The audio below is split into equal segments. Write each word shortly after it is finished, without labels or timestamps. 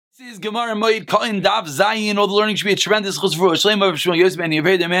This is Gemara Moed Kohen Daf Zayin. All the learning should be a tremendous chus for Shleim of Shmuel Yosef and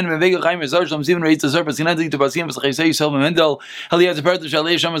Yevaid man and Vega Chaim Rezar Shalom Zion Reitz Zar Pasinati to Pasim Paschaisei Yisrael Mendel Hali Azapert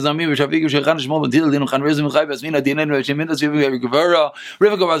Shalei Sham Zami V'Shavik V'Shechan Shmuel Bentil Dinu Chan Rezim Chai Basmina Dinan V'Shemindas V'Yevaid Gevara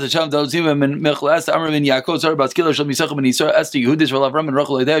Riva Gavaz Hasham Dal Zim and Mechlas Amar Ben Yaakov Zar Baskila Shal Misach Ben Yisrael Esther Yehudis V'Lav Ram and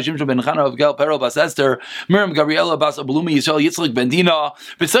Rachel Edei Shimshon Ben Chana of Gal Perel Bas Esther Miriam Gabriela Bas Abulumi Yisrael Yitzchak Ben Dina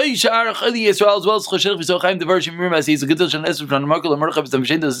B'Sai Shar Chali Yisrael as well as Chashech V'Sol Chaim Devar Shemirim as he's a Gidel Shan Esther Shan Markel Merchav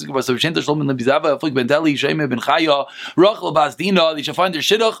Zamshindas Zamshindas Shalom Bizava, Flik Ben Deli, Sheme Ben Chaya, Rachel Bas Dina. They shall find their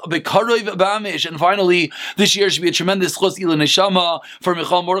shidduch bekarov bamish, and finally, this year should be a tremendous chos ila neshama for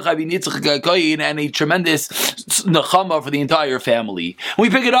Michal Mordechai ben Yitzchak Kohen, and a tremendous nechama for the entire family. We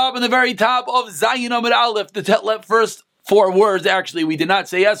pick it up in the very top of Zayin Amud Aleph. The first 4 words, actually, we did not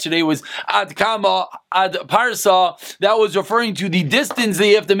say yesterday, was ad kama, ad parsa. That was referring to the distance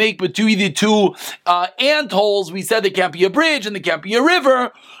they have to make between the two ant holes. We said there can't be a bridge and there can't be a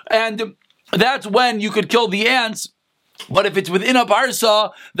river, and that's when you could kill the ants. But if it's within a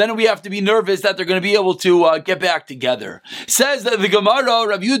parsa, then we have to be nervous that they're going to be able to get back together. Says that the Gemara,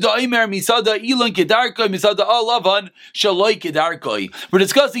 Rav Yehuda Omer Misada Ilan Kedarkoi Misada Alavan Shaloi Kedarkoi. We're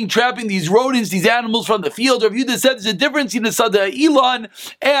discussing trapping these rodents, these animals from the field. Rav Yehuda said there's a difference in the Sada Ilan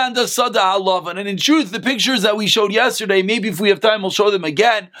and the Sada Alavan. And in truth, the pictures that we showed yesterday, maybe if we have time, we'll show them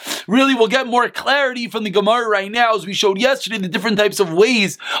again. Really, we'll get more clarity from the Gemara right now, as we showed yesterday the different types of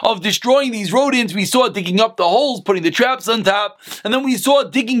ways of destroying these rodents. We saw digging up the holes, putting the traps on top, and then we saw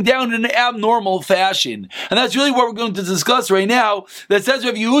digging down in an abnormal fashion. And that's really what we're going to discuss right now. That says,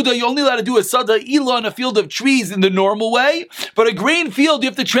 Rav Yehuda, you're only allowed to do a sada ilah in a field of trees in the normal way, but a grain field you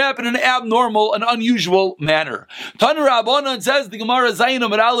have to trap in an abnormal, an unusual manner. Tanu Rabbanan says, the Gemara Zayin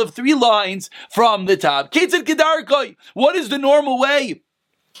Amud Aleph, 3 lines from the top. Ketzad Kedarkoi, what is the normal way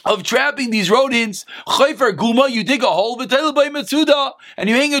of trapping these rodents? Chayfer guma, you dig a hole and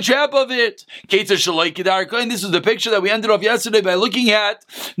you hang a trap of it. And this is the picture that we ended off yesterday by looking at.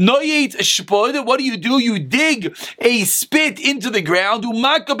 What do? You dig a spit into the ground, you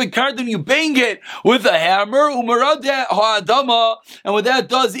bang it with a hammer, and what that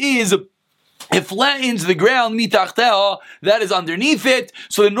does is it flattens the ground, mitachteha, that is underneath it.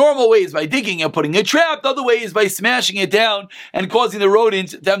 So the normal way is by digging and putting a trap. The other way is by smashing it down and causing the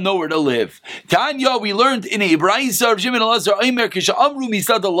rodents to have nowhere to live. Tanya, we learned in a brayso of Shimon Elazar Omer, Kishamru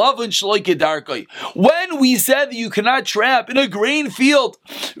misad alavan shloi kedarkoi. When we said that you cannot trap in a grain field,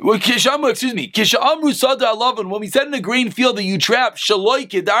 Kishamru sada alavan, when we said in a grain field that you trap shloi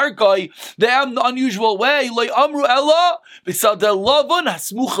kedarkoi, the unusual way, like amru ella bisad alavan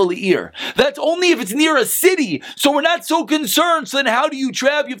hasmucha li'ir. That's only if it's near a city. So we're not so concerned. So then how do you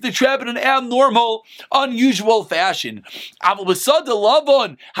trap? You have to trap in an abnormal, unusual fashion. Let's say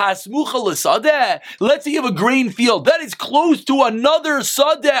you have a grain field that is close to another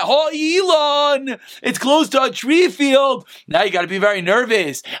sadeh ha'ilan. It's close to a tree field. Now you got to be very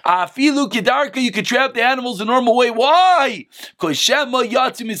nervous. Afilu kedarka, you could trap the animals the normal way. Why? Because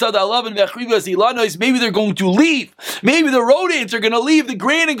maybe they're going to leave. Maybe the rodents are going to leave the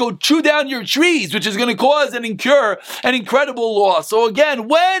grain and go chew down your trees, which is going to cause and incur an incredible loss. So again,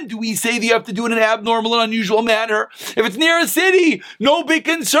 when do we say that you have to do it in an abnormal and unusual manner? If it's near a city, no big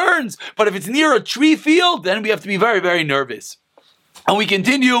concerns. But if it's near a tree field, then we have to be very, very nervous. And we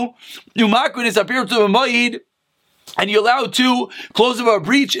continue. And you're allowed to close up a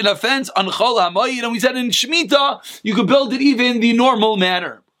breach in a fence on Chol HaMoed. And we said in Shemitah, you could build it even the normal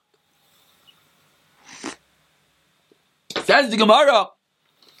manner. Says the Gemara,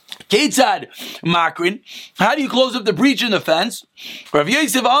 Ketzad Makrin, how do you close up the breach in the fence? Rav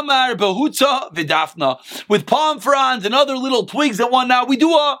Yosef Amar Behutza V'Dafna, with palm fronds and other little twigs that one. Now we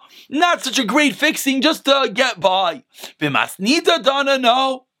do a not such a great fixing just to get by. B'masnita dana,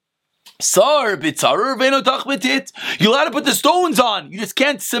 no. You're allowed to put the stones on. You just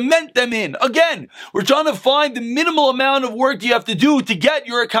can't cement them in. Again, we're trying to find the minimal amount of work you have to do to get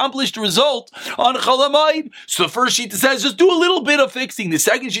your accomplished result on Chol HaMoed. So the first sheet says just do a little bit of fixing. The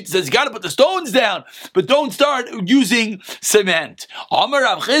second sheet says you got to put the stones down, but don't start using cement. Amar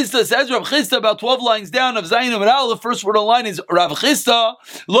Rav Chisda, says Rav Chisda, about 12 lines down of Zayin Amud Aleph. The first word on line is Rav Chisda.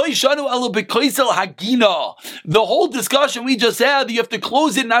 Lo yishanu elo b'koisel hagina. The whole discussion we just had, you have to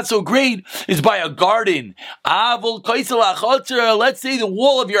close it not so great, is by a garden. Let's say the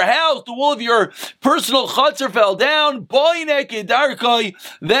wall of your house, the wall of your personal chutzner fell down,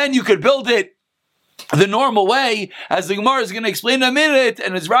 then you could build it the normal way, as the Gemara is going to explain in a minute,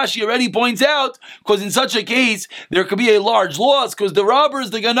 and as Rashi already points out, because in such a case, there could be a large loss, because the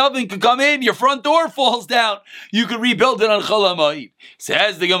robbers, the Ganavim, could come in, your front door falls down, you could rebuild it on Chol HaMoed.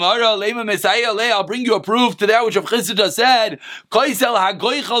 Says the Gemara, Lema Messiah Le, I'll bring you a proof to that which Rav Chisda just said, Kaisel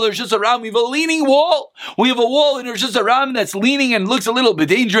HaGoichal Rosh Hashanah, we have a leaning wall. We have a wall in Rosh Hashanah that's leaning and looks a little bit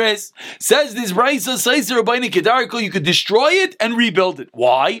dangerous. Says this Brisa, Seiser B'nai Kedarko, you could destroy it and rebuild it.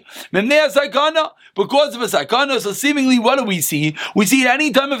 Why? Memnei Sakana. Because of a sakana, so seemingly what do we see? We see at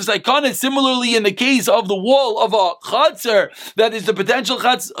any time of a sakana, similarly in the case of the wall of a chatzar, that is the potential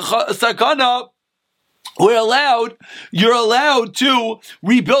sakana, you're allowed to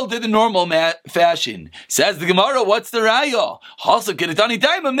rebuild it in normal fashion. Says the Gemara, what's the raya? It's because of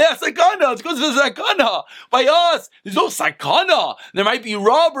the sakana. By us, there's no sakana. There might be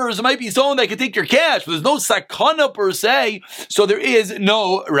robbers, there might be someone that can take your cash, but there's no sakana per se, so there is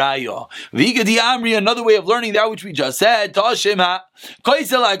no raya. Viga di Amri, another way of learning that which we just said, Tashima. We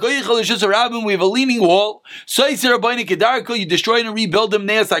have a leaning wall. You destroy it and rebuild them.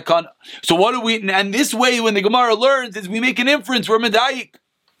 So what do we? And this way, when the Gemara learns, is we make an inference. We're medayik.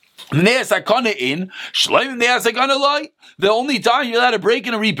 The only time you're allowed to break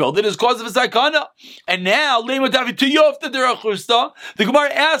in and rebuild it is because of a sakana. And now, the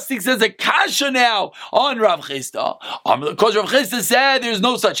Gemara asks, he says a kasha now on Rav Chisda. Because Rav Chisda said there's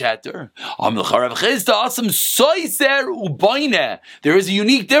no such heter. There is a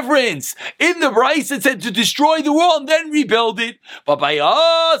unique difference. In the Bryce it said to destroy the wall and then rebuild it. But by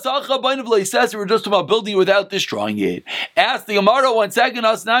us, we're just talking about building it without destroying it. Ask the Gemara 1 second,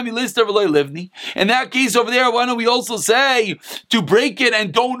 in that case over there, why don't we also say to break it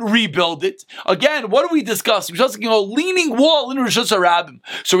and don't rebuild it? Again, what are we discussing? We're discussing a leaning wall in Rosh Hashanah.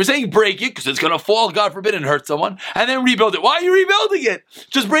 So we're saying break it because it's going to fall, God forbid, and hurt someone, and then rebuild it. Why are you rebuilding it?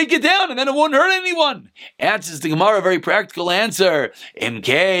 Just break it down and then it won't hurt anyone. Answers the Gemara, a very practical answer.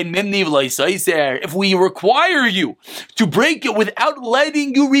 If we require you to break it without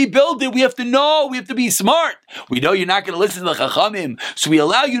letting you rebuild it, we have to know, we have to be smart. We know you're not going to listen to the Chachamim, so we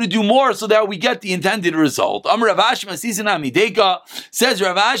allow you to do more so that we get the intended result. Amar Rav Ashi Masisin Amideka, says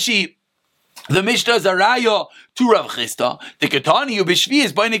Rav Ashi, the Mishnah Zaraya to Rav Chisda, the Ketani Ubishvi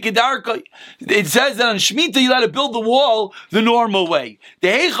is by Nekedarka. It says that on Shemitah you let to build the wall the normal way. The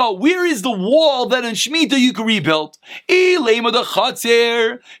Heicha, where is the wall that on Shemitah you can rebuild? If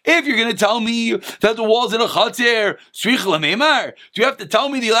you're going to tell me that the wall's in a Chatzer, do you have to tell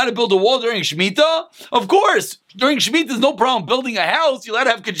me that you let to build a wall during Shemitah? Of course. During Shemitah, there's no problem building a house. You'll have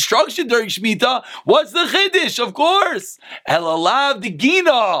to have construction during Shemitah. What's the Chiddush? Of course. Elalav the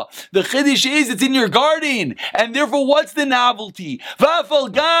Gina. The Chiddush is it's in your garden. And therefore, what's the novelty? It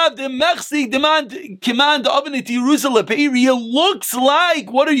looks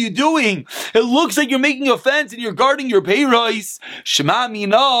like, what are you doing? It looks like you're making a fence and you're guarding your peiros. Shema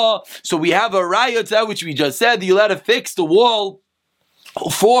mina. So we have a raya to that which we just said, that you'll have to fix the wall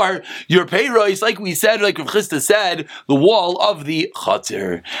for your peiros, like we said, like Rav Chisda said, the wall of the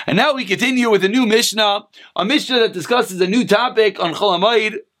Chatzir. And now we continue with a new Mishnah, a Mishnah that discusses a new topic on Chol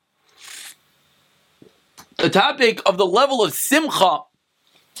HaMoed, a topic of the level of Simcha.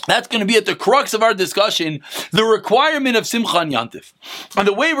 That's going to be at the crux of our discussion, the requirement of Simcha and Yantif. And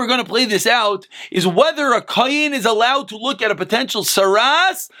the way we're going to play this out is whether a Kayin is allowed to look at a potential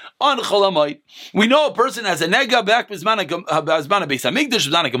Saras on Chol HaMoed. We know a person has a Nega back Bizmana Beis HaMikdash,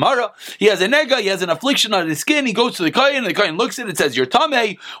 Bizmana Gemara. He has a Nega, he has an affliction on his skin, he goes to the Kayin, and the Kayin looks at it, says, you're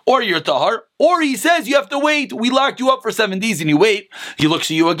Tameh, or you're Tahar, or he says, you have to wait, we locked you up for 7 days, and you wait. He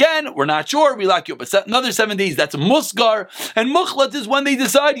looks at you again, we're not sure, we lock you up for another 7 days, that's Musgar, and Mukhlat is when they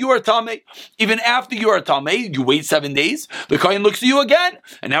decide you are Tameh. Even after you are Tameh, you wait 7 days, the Kayin looks at you again,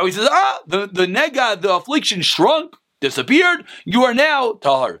 and now he says, the Nega, the affliction shrunk, disappeared, you are now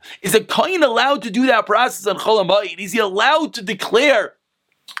Tahar. Is a Kayin allowed to do that process on Chol HaMoed? Is he allowed to declare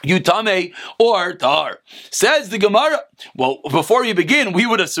you Tameh or Tahar? Says the Gemara. Well, before you begin, we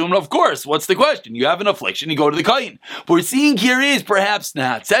would assume, of course, what's the question? You have an affliction, you go to the Kayin. What we're seeing here is perhaps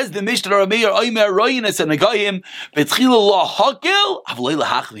not. Says the Mishnah Rameir,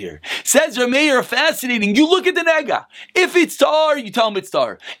 says Rameir, fascinating. You look at the Nega. If it's Tahar, you tell him it's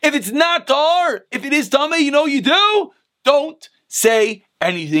Tahar. If it's not Tahar, if it is Tameh, you know you do, don't say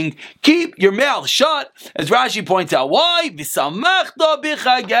anything. Keep your mouth shut, as Rashi points out. Why? You gotta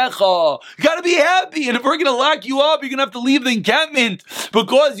be happy, and if we're gonna lock you up, you're gonna have to leave the encampment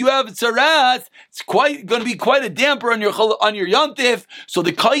because you have tzaras. It's gonna be quite a damper on your Yontif. So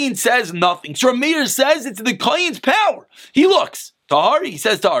the Kayin says nothing. So Rameir says it's the Kayin's power. He looks. Tahar, he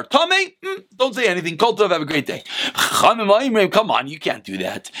says Tahar. Tameh, don't say anything. Kol tov, have a great day. Come on, you can't do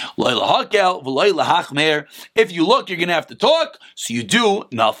that. If you look, you're going to have to talk, so you do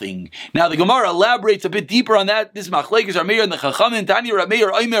nothing. Now the Gemara elaborates a bit deeper on that. This machlekes are Meir and the Chachamim, Tani Rav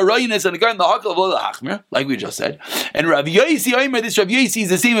Meir, Omer Royines, and the guy in the Hakel of Lo Hachmer, like we just said. And Rav Yosi, Omer, this Rav Yosi is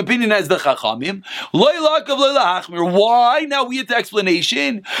the same opinion as the Chachamim. Lo Hachmer. Why? Now we get the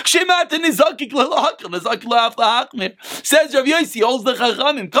explanation. Shemat nizakik Lo Hachmer, nizakik Lo Hachmer. Says Rav Yosi, holds the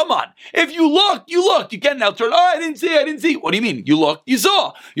Chachamim. Come on, if you look, you look. You can't now turn. Oh, I didn't see. What do you mean? You looked, you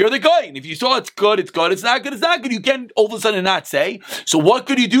saw. You're the guy. And if you saw it's good. It's not good. It's not good. You can't all of a sudden not say. So what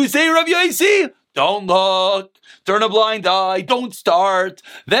could you do? Say, Rav Yosi, don't look, turn a blind eye, don't start.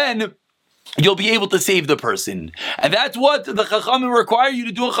 Then you'll be able to save the person. And that's what the Chachamim require you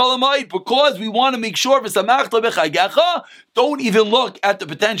to do in Chalamayit, because we want to make sure, don't even look at the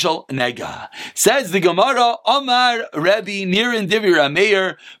potential nega. Says the Gemara, Amar Rebbe Nirin Divi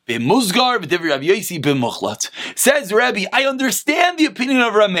Rameir b'Muzgar v'Divi Rav Yosi b'Muchlat. Says Rebbe, I understand the opinion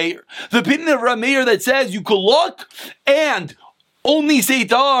of Rameir. The opinion of Rameir that says you could look and only say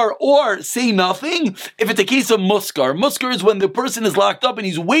tar or say nothing if it's a case of muskar. Muskar is when the person is locked up and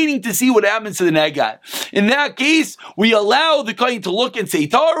he's waiting to see what happens to the negat. In that case, we allow the kohen to look and say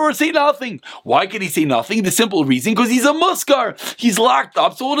tar or say nothing. Why can he say nothing? The simple reason, because he's a muskar. He's locked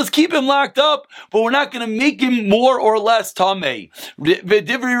up, so we'll just keep him locked up, but we're not going to make him more or less tamei. But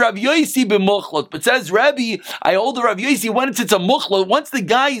says Rabbi, I hold the Rav Yosi, once it's a muchlat, once the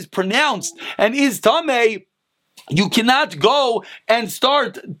guy is pronounced and is tamei, you cannot go and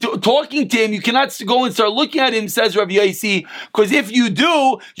start talking to him. You cannot go and start looking at him, says Rav Yosi, because if you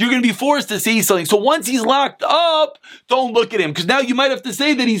do, you're going to be forced to say something. So once he's locked up, don't look at him, because now you might have to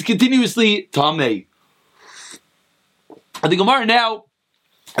say that he's continuously tamei. The Gemara now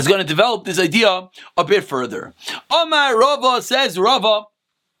is going to develop this idea a bit further. Amar Rava, says Rava,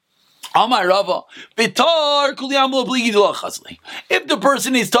 Amar Rava, Bitar Kuliyam Obligi Dilachasli. If the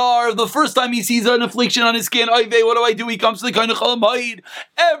person is tar, the first time he sees an affliction on his skin, what do I do? He comes to the kind of Chalamayid.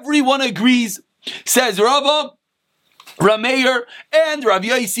 Everyone agrees, says Rava, Rameir, and Rav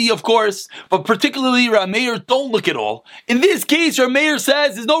Yosi, of course, but particularly Rameir, don't look at all. In this case, Rameir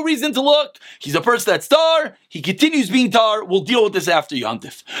says there's no reason to look. He's a person that's tar. He continues being tar. We'll deal with this after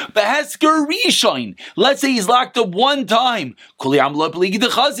Yontif. Behesker Rishon. Let's say he's locked up one time. Everyone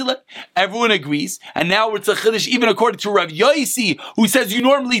agrees. And now it's a chiddush, even according to Rav Yosi, who says you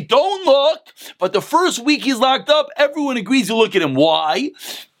normally don't look, but the first week he's locked up, everyone agrees you look at him. Why?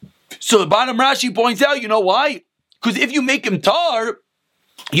 So the bottom Rashi points out, you know why? Because if you make him tar,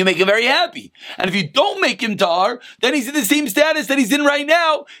 you make him very happy. And if you don't make him tar, then he's in the same status that he's in right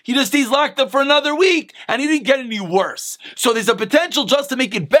now. He just stays locked up for another week, and he didn't get any worse. So there's a potential just to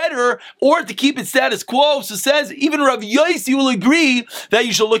make it better or to keep it status quo. So says, even Rav Yosi will agree that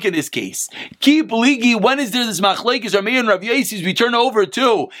you should look at this case. Keep ligi, when is there this machlekes Rameir and Rav Yosi? We turn over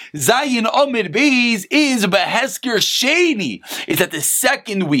to Zayin Amid Beis is Behesker Sheni. It's at the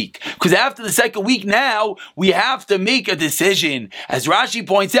second week. Because after the second week now, we have to make a decision. As Rashi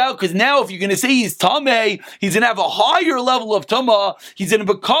points out, because now if you're going to say he's tamei, he's going to have a higher level of tamah, he's going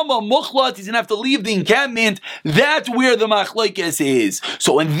to become a muchlat, he's going to have to leave the encampment. That's where the machlekes is.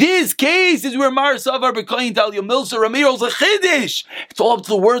 So in this case is where Mar Savar B'Kayin Talia Milsa Ramir's a chiddush. It's all up to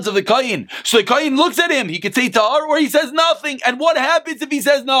the words of the Kayin. So the Kayin looks at him, he could say tar or he says nothing. And what happens if he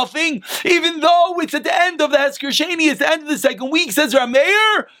says nothing? Even though it's at the end of the Hesker Sheni, it's the end of the second week, says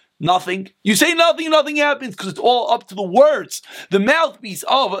Rameir, nothing. You say nothing, nothing happens, because it's all up to the words, the mouthpiece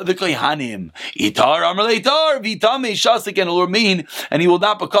of the Kohanim. Itar Amar Leitar Vitame Shasik, and will remain, and he will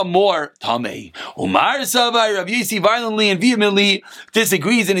not become more Tamei. Umar Savai Rav Yosi violently and vehemently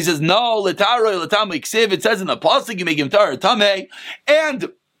disagrees, and he says, no, Letaro Letamei Ksiv. It says in the pasuk you make him tar Tamei,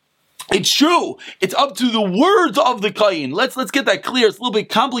 and it's true. It's up to the words of the Kayin. Let's get that clear. It's a little bit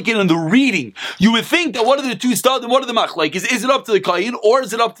complicated in the reading. You would think that what are the two stadim? What are the machlek? Is it up to the Kayin or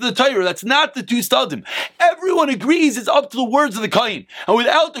is it up to the Torah? That's not the two stadim. Everyone agrees it's up to the words of the Kayin. And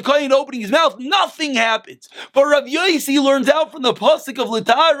without the Kayin opening his mouth, nothing happens. But Rav Yosi learns out from the pasuk of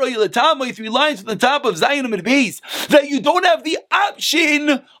L'Taroi L'Tamoi, 3 lines from the top of Zayin Amid Beis, that you don't have the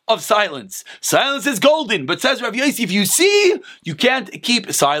option of silence. Silence is golden, but says Rav Yosi, if you see, you can't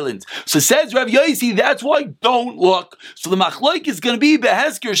keep silent. So says Rav Yosi, that's why don't look. So the machlok is going to be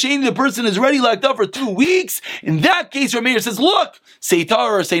Behesker Sheni, the person is already locked up for 2 weeks. In that case, Rav Meir says, look, say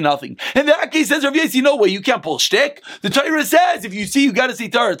tar or say nothing. In that case, says Rav Yosi, no way, you can't pull shtick. The Torah says, if you see, you got to say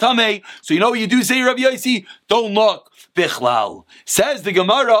tar or tamei. So you know what you do, say Rav Yosi, don't look. bichlal. Says the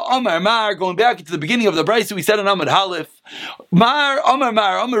Gemara, Amar Mar, going back into the beginning of the Brisa we said in Amud Halif. Mar,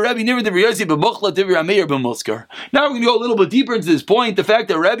 Amar Rebbe, never the Yosi b'muchlat, never Rameir b'muskar. Now we're going to go a little bit deeper into this point. The fact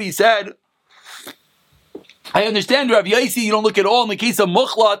that Rebbe said, I understand Rav Yosi, you don't look at all in the case of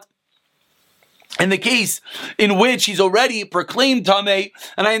muchlat, in the case in which he's already proclaimed Tameh,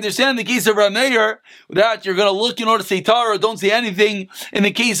 and I understand the case of Rameir that you're going to look in order to say Tar or don't say anything in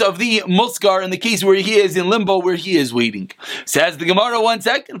the case of the Muskar, in the case where he is in limbo, where he is waiting. Says the Gemara, 1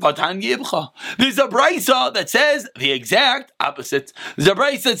 second, there's a Brisa that says the exact opposite. There's a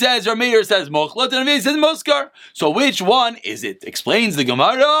Brisa that says Rameir says Mochlat and Rameir says Muskar. So which one is it? Explains the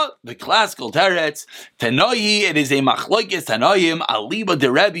Gemara, the classical teretz, Tanoi, it is a Machlokes Tanoim, Aliba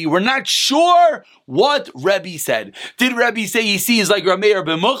de Rebbe. We're not sure what Rebbe said. Did Rebbe say he sees like Rameir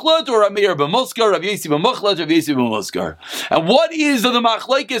b'muchlat or Rameir b'muskar, Rav Yosi b'muchlat, Rav Yosi b'muskar? And what is the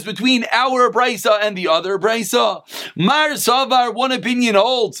machlokes between our brisa and the other brisa? Mar Savar, one opinion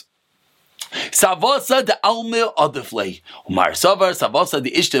holds. Savasa de almir adiflei. Umar Savar, Savasa de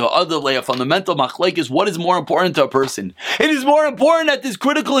ishte adiflei. A fundamental machlokes is what is more important to a person. It is more important at this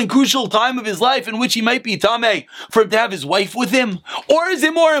critical and crucial time of his life in which he might be tameh for him to have his wife with him, or is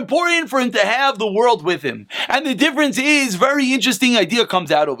it more important for him to have the world with him? And the difference is, very interesting idea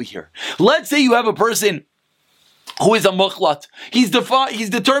comes out over here. Let's say you have a person who is a muchlat. He's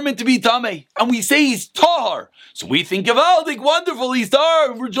determined to be tameh, and we say he's tahar. So we think of, wonderful, he's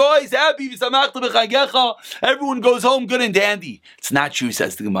tahar, rejoice, happy, everyone goes home good and dandy. It's not true,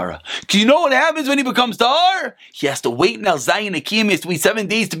 says the Gemara. Do you know what happens when he becomes tahar? He has to wait in Zayin Akim, he has to wait 7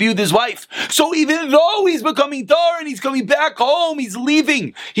 days to be with his wife. So even though he's becoming tahar and he's coming back home, he's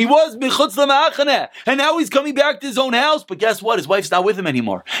leaving. He was b'chutz l'ma'achaneh, and now he's coming back to his own house, but guess what? His wife's not with him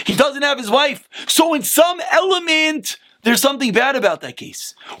anymore. He doesn't have his wife. So in some element, there's something bad about that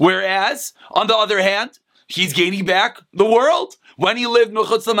case. Whereas, on the other hand, he's gaining back the world. When he lived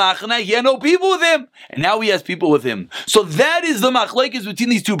Mechutz L'Machana, he had no people with him, and now he has people with him. So that is the machlekes between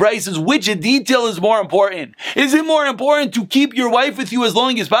these two brises. Which detail is more important? Is it more important to keep your wife with you as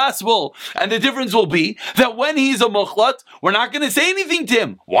long as possible? And the difference will be that when he's a muchlat, we're not going to say anything to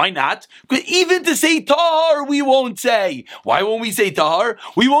him. Why not? Because even to say tahar, we won't say. Why won't we say tahar?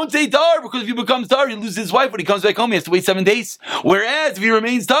 We won't say tahar because if he becomes tahar, he loses his wife. When he comes back home, he has to wait 7 days. Whereas if he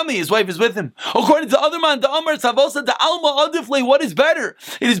remains tummy, his wife is with him. According to other man, the Amar Savosa, the Alma Adifle, what is better?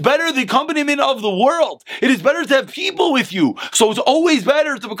 It is better the accompaniment of the world. It is better to have people with you. So it's always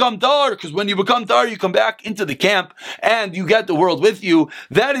better to become tar, because when you become tar, you come back into the camp and you get the world with you.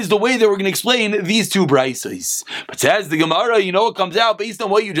 That is the way that we're going to explain these two brises. But says the Gemara, you know, it comes out based on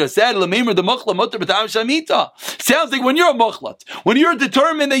what you just said. Sounds like when you're a muchlat, when you're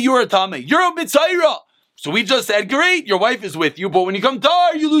determined that you're a tameh, you're a mitzaira. So we just said, great, your wife is with you, but when you come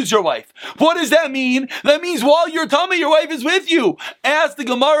tar, you lose your wife. What does that mean? That means while you're tameh, your wife is with you. Ask the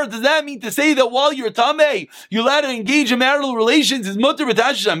Gemara, does that mean to say that while you're tameh, you're allowed to engage in marital relations is mutter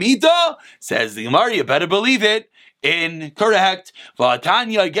b'tashish amita? Says the Gemara, you better believe it. Incorrect.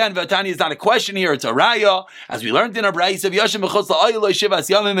 Vatanya, again, Vatanya is not a question here, it's a raya. As we learned in our brayis of Yashim B'chutz La'ayla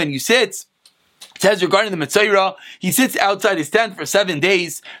Shivas Yamim, and you sit. It says regarding the Mitzayra, he sits outside his tent for 7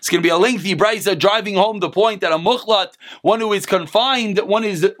 days. It's going to be a lengthy brisa driving home the point that a muchlat, one who is confined, one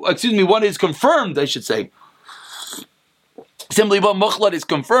is confirmed, I should say. Simply, but muchlat is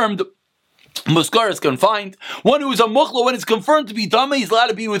confirmed. Muskar is confined. One who is a muchla, when it's confirmed to be tameh, he's allowed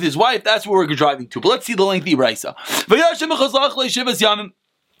to be with his wife. That's where we're driving to. But let's see the lengthy brisa.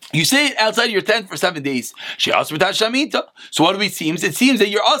 You sit outside your tent for 7 days. So what do we seem? It seems that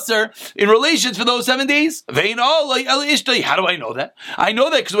you're usher in relations for those 7 days. How do I know that? I know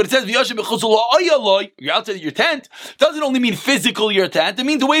that because when it says you're outside your tent, it doesn't only mean physical your tent, it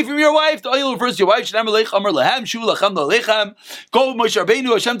means away from your wife. The oil refers to your wife. Go Moshe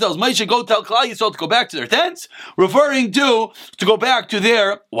Rabbeinu, Hashem tells Moshe, go tell Klal Yisrael to go back to their tents, referring to go back to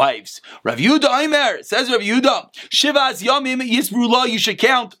their wives. Rav Yehuda Aimer, says Rav Yehuda, Shivas Yamim Yisbrula, you should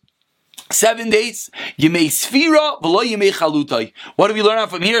count 7 days. Yemei Sfira v'lo Yemei Chalutai. What do we learn out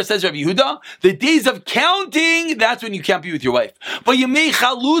from here? It says Rav Yehuda, the days of counting, that's when you can't be with your wife. But Yemei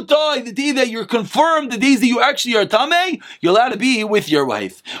Chalutai, the day that you're confirmed, the days that you actually are tameh, you're allowed to be with your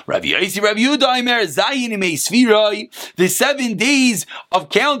wife. Rav Yehuda Aimer Zayin Yemei Sfira. The 7 days of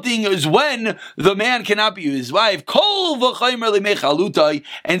counting is when the man cannot be with his wife. Kol v'chaymer Yemei Chalutai,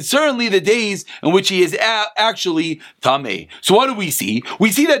 and certainly the days in which he is actually tameh. So what do we see? We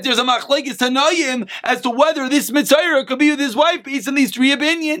see that there's a machlekes machlekes Tanoim as to whether this Mitzayra could be with his wife based on these three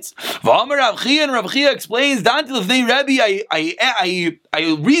opinions. V'amar Rav Chia, and Rav Chia explains, Danti Lefnei Rebbe,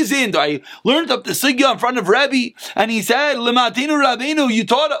 I reasoned, I learned up the sugya in front of Rebbe, and he said, L'matinu Rabbeinu, you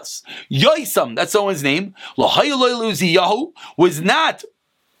taught us. Yoisam, that's someone's name, L'hayu Uziyahu, was not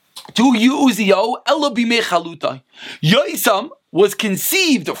to Uziyahu, ela bimei chalutai. Yoisam was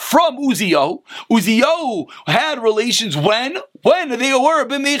conceived from Uziyahu. Uziyahu had relations when they were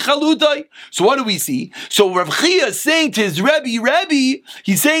b'mei chalutai. So what do we see? So Rav Chia is saying to his Rebbe,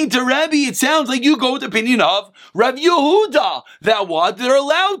 he's saying to Rebbe, it sounds like you go with the opinion of Rav Yehuda, that what? They're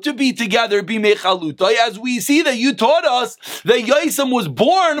allowed to be together b'mei chalutai, as we see that you taught us that Yosem was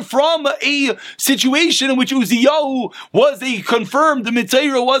born from a situation in which Uziyahu was a confirmed, the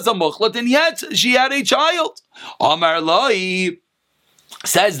Mitzayra was a muchlat, and yet she had a child. Amar Lai,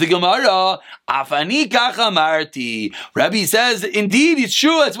 says the Gemara, Afani kach amarti. Rabbi says, indeed, it's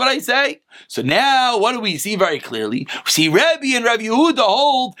true, that's what I say. So now, what do we see very clearly? We see Rabbi and Rabbi Yehuda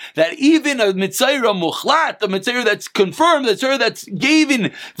hold that even a Mitzayra muchlat, a Mitzayra that's confirmed, a Mitzayra that's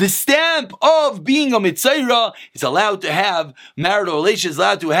given the stamp of being a Mitzayra, is allowed to have marital relations,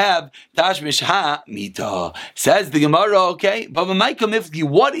 allowed to have tashmish ha-mita. Says the Gemara, okay, but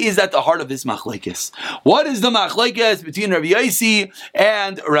what is at the heart of this machlekes? What is the machlekes between Rabbi Yossi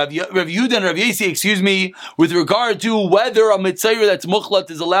and Rabbi Yehuda and Rabbi Yossi, with regard to whether a Mitzayra that's muchlat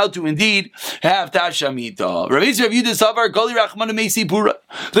is allowed to indeed have tashamita?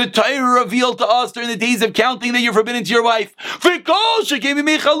 The Torah revealed to us during the days of counting that you're forbidden to your wife.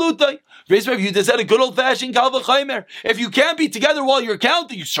 Yehuda said a good old-fashioned kal v'chaymer. If you can't be together while you're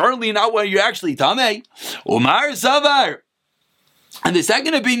counting, you're certainly not when you're actually tamei. Umar savar. And the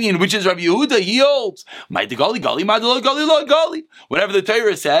second opinion, which is Rabbi Yehuda, he holds, whatever the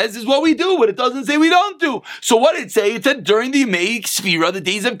Torah says is what we do. What it doesn't say, we don't do. So what it say? It said during the Yemei Sfira, the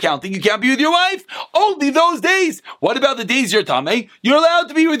days of counting, you can't be with your wife. Only those days. What about the days you're tamei? You're allowed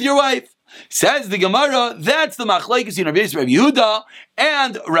to be with your wife. Says the Gemara, that's the machlekes in Rabbi Yehuda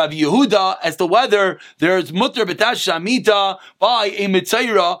and Rabbi Yehuda as to whether there's mutter b'tash shamita by a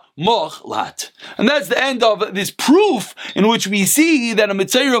mitzayra muchlat. And that's the end of this proof in which we see that a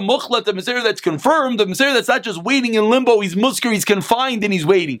mitzayra muchlat, a mitzayra that's confirmed, a mitzayra that's not just waiting in limbo, he's musker, he's confined and he's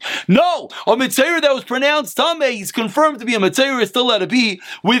waiting. No, a mitzayra that was pronounced tamei, he's confirmed to be a mitzayra, is still allowed to be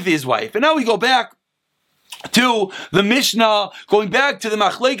with his wife. And now we go back to the Mishnah, going back to the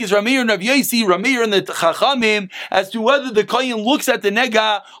Machlekes Ramir and Rav Yossi, Ramir and the Chachamim, as to whether the Kohen looks at the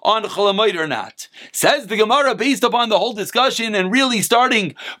Nega on Cholamoid or not. Says the Gemara, based upon the whole discussion and really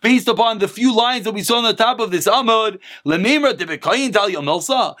starting based upon the few lines that we saw on the top of this Amud, Lemimra de Kohen Tal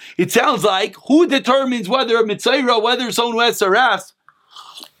Yomilsa. It sounds like who determines whether a Mitzayra, whether someone who has Saras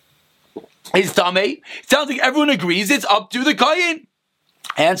is Tamei? It sounds like everyone agrees it's up to the Kohen.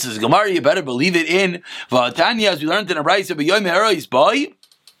 Answers Gemara, you better believe it in Vatanya, as we learned in a Brayso, b'yom ha'eros boy.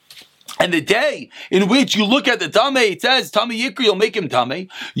 And the day in which you look at the Tamei, it says, Tamei Yikri, you'll make him Tamei.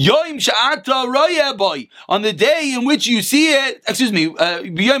 Yom Sha'ata Raya Boy. On the day in which you see it,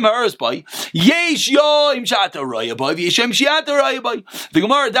 B'yom Ha'eros Boy. Yesh Yom Sha'ata Raya Boy. Yesh Yom Sha'ata Raya Boy. The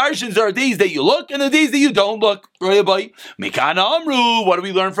Gemara Darshans are days that you look and the days that you don't look. Raya Boy. Mekana Amru. What do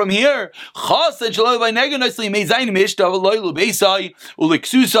we learn from here? Chas and Shaloi by Neganasli Mezayin Mishtav Loilu Beisai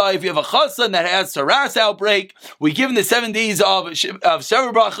Uliksusai. If you have a Chasan that has Saras outbreak, we give him the 7 days of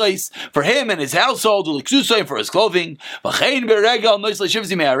Sever Brachais for him and his household, for his clothing. So to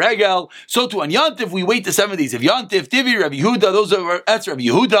on Yantif, we wait the 7 days of Yantif. Divi, Rabbi Yehuda, that's Rabbi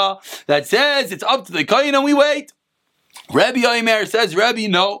Yehuda, that says it's up to the Kohen and we wait. Rabbi Yomer says, Rabbi,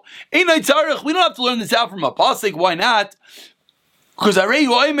 no. We don't have to learn this out from a pasuk. Why not? Because Rabbi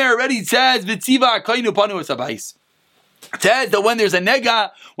Yomer already says, V'tziva HaKohen upanu esabais. It says that when there's a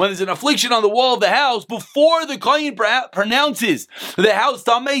nega, when there's an affliction on the wall of the house, before the Kohen pronounces the house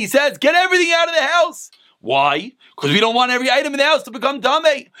tamei, he says, get everything out of the house. Why? Because we don't want every item in the house to become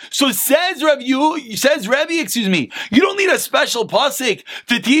tamei. So says Rabbi, you don't need a special pasuk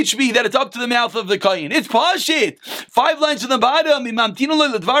to teach me that it's up to the mouth of the Kohen. It's pashit. 5 lines from the bottom. If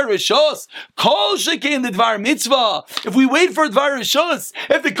we wait for dvar rishos,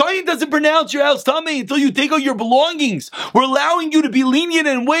 if the Kohen doesn't pronounce your house tamei until you take out your belongings, we're allowing you to be lenient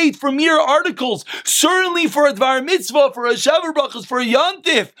and wait for mere articles. Certainly for a dvar mitzvah, for a shavar brachos, for a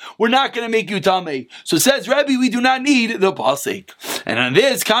yantif, we're not going to make you tamei. So says Rebbe, we do not need the pasuk. And on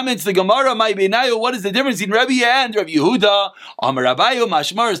this comments the Gemara, my beinayu, what is the difference in Rebbe and Rabbi Yehuda? Amar Rabbayu,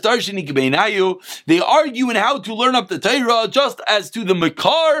 Mashmar Starshinik beinayu. They argue in how to learn up the Torah, just as to the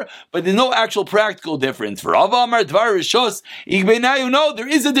Makar, but there's no actual practical difference. For Rava Amar Dvar Rishos, Ik beinayu, no, there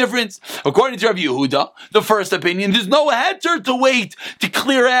is a difference. According to Rabbi Yehuda, the first opinion, there's no heter to wait to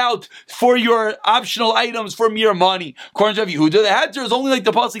clear out for your optional items from your money. According to Rabbi Yehuda, the heter is only like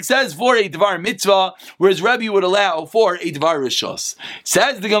the pasuk says for a Dvar mitzvah, whereas Rabbi would allow for a Dvar Rishos.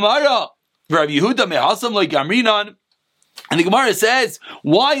 Says the Gemara, Rabbi Yehuda mehasam like Amrinan. And the Gemara says,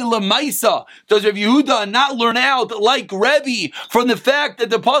 why Lamaisa does Rabbi Yehuda not learn out like Rebbe from the fact that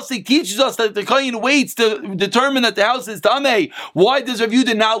the pasuk teaches us that the kohen waits to determine that the house is tamei? Why does Rabbi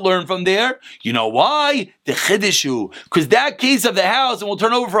Yehuda not learn from there? You know why? The chidishu, because that case of the house, and we'll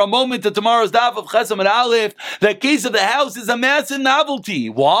turn over for a moment to tomorrow's daf of Chesam and Aleph. That case of the house is a massive novelty.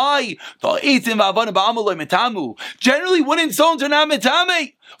 Why? Generally, wooden stones are not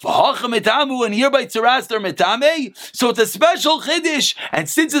metame. And hereby tzaras they're metame. So it's a special chiddush, and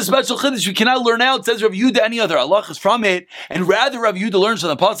since it's a special chiddush, we cannot learn out, says Rav Yehuda, any other halachas from it, and rather Rav Yehuda learns from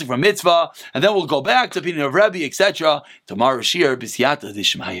the pasuk from mitzvah, and then we'll go back to opinion of Rebbe, etc. Tomorrow shir b'siyata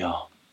d'shmaya.